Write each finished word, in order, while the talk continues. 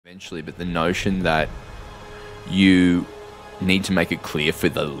essentially, but the notion that you need to make it clear for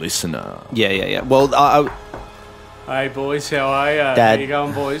the listener. Yeah. Well, Hey boys, how are you? Dad. How you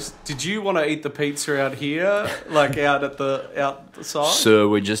going, boys? Did you want to eat the pizza out here, like out the side? So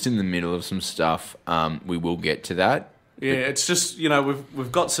we're just in the middle of some stuff. We will get to that. Yeah, it's just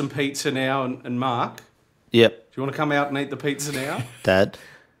we've got some pizza now, and Mark, yep. do you want to come out and eat the pizza now? Dad,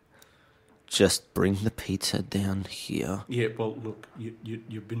 just bring the pizza down here. Yeah, well, look,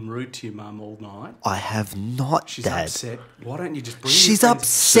 you've been rude to your mum all night. I have not, She's Dad. upset. Why don't you just bring She's your friends-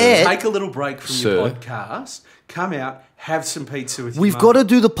 upset. Take a little break from your podcast, come out, have some pizza with your We've mum. got to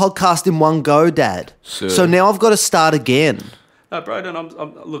do the podcast in one go, Dad. Sir. So now I've got to start again. No,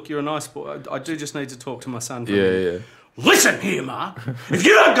 Broden, look, you're a nice boy. I do just need to talk to my son for a Yeah, minute. yeah. Listen here, Mark. If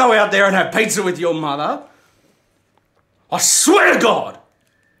you don't go out there and have pizza with your mother, I swear to God.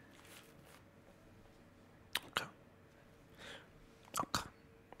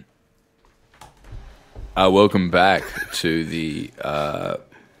 Welcome back to the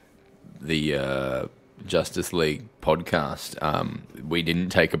Justice League podcast. We didn't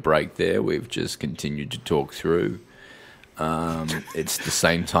take a break there. We've just continued to talk through. It's the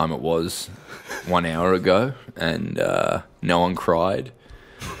same time it was 1 hour ago, and no one cried.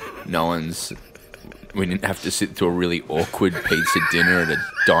 We didn't have to sit through a really awkward pizza dinner at a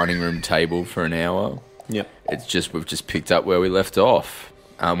dining room table for an hour. Yep. It's just we've just picked up where we left off.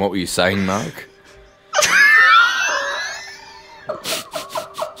 What were you saying, Mark?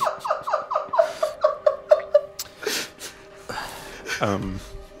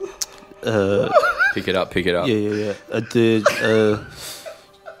 Pick it up. Yeah.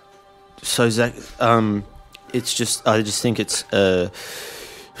 So Zach, it's just I just think it's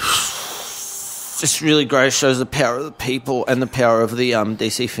just really great. It shows the power of the people and the power of the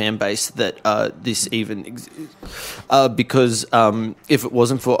DC fan base that this even exists. Because if it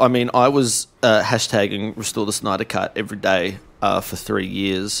wasn't for, I was hashtagging Restore the Snyder Cut every day for 3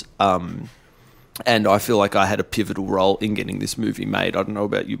 years. And I feel like I had a pivotal role in getting this movie made. I don't know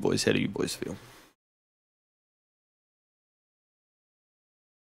about you boys. How do you boys feel?